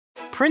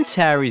Prince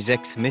Harry's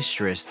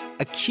ex-mistress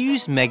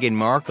accused Meghan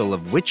Markle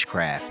of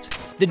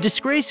witchcraft. The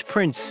disgraced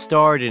prince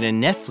starred in a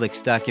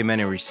Netflix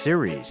documentary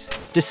series,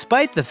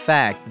 despite the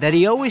fact that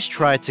he always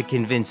tried to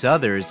convince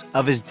others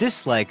of his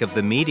dislike of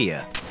the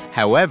media.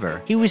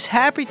 However, he was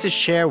happy to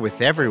share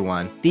with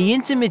everyone the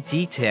intimate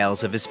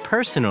details of his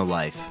personal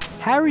life.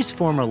 Harry's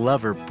former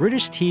lover,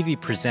 British TV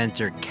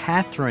presenter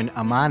Catherine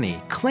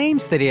Amani,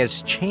 claims that he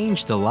has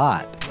changed a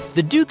lot.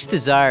 The Duke's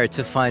desire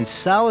to find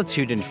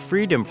solitude and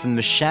freedom from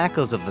the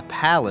shackles of the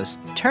palace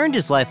turned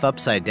his life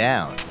upside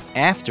down.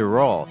 After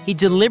all, he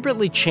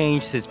deliberately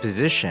changed his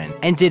position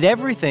and did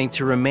everything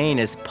to remain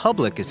as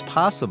public as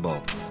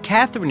possible.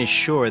 Catherine is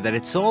sure that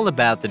it's all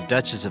about the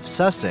Duchess of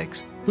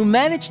Sussex, who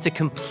managed to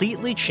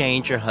completely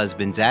change her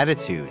husband's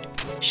attitude.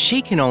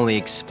 She can only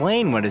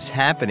explain what is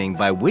happening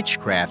by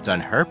witchcraft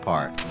on her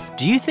part.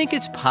 Do you think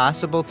it's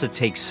possible to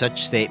take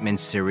such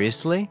statements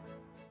seriously?